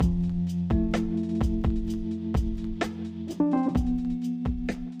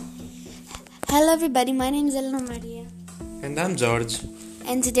Hello everybody, my name is Elena-Maria. And I'm George.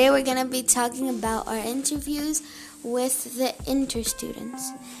 And today we're going to be talking about our interviews with the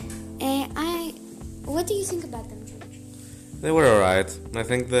inter-students. What do you think about them, George? They were alright. I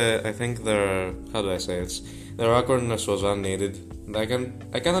think their how do I say it? Their awkwardness was unneeded. And I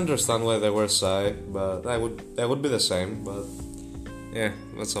can understand why they were shy, but I would be the same, but yeah,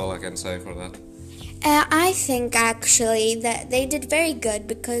 that's all I can say for that. I think actually that they did very good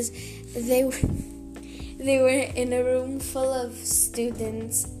because they were in a room full of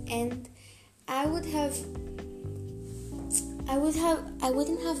students, and I wouldn't have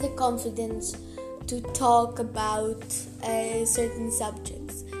the confidence to talk about certain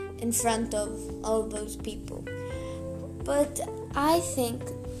subjects in front of all those people. But I think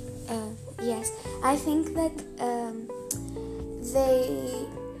that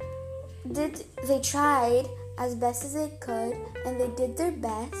they tried as best as they could, and they did their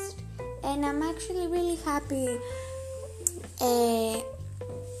best, and I'm actually really happy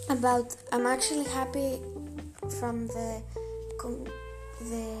from the conclusion.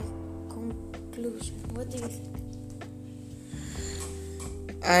 What do you think?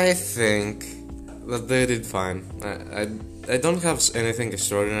 I think that they did fine. I don't have anything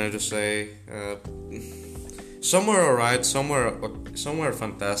extraordinary to say. Some were alright, some were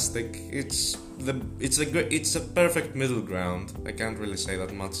fantastic. It's a perfect middle ground. I can't really say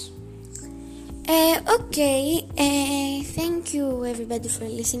that much. Okay. Thank you everybody for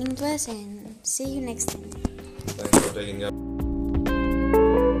listening to us, and see you next time. Thanks for taking up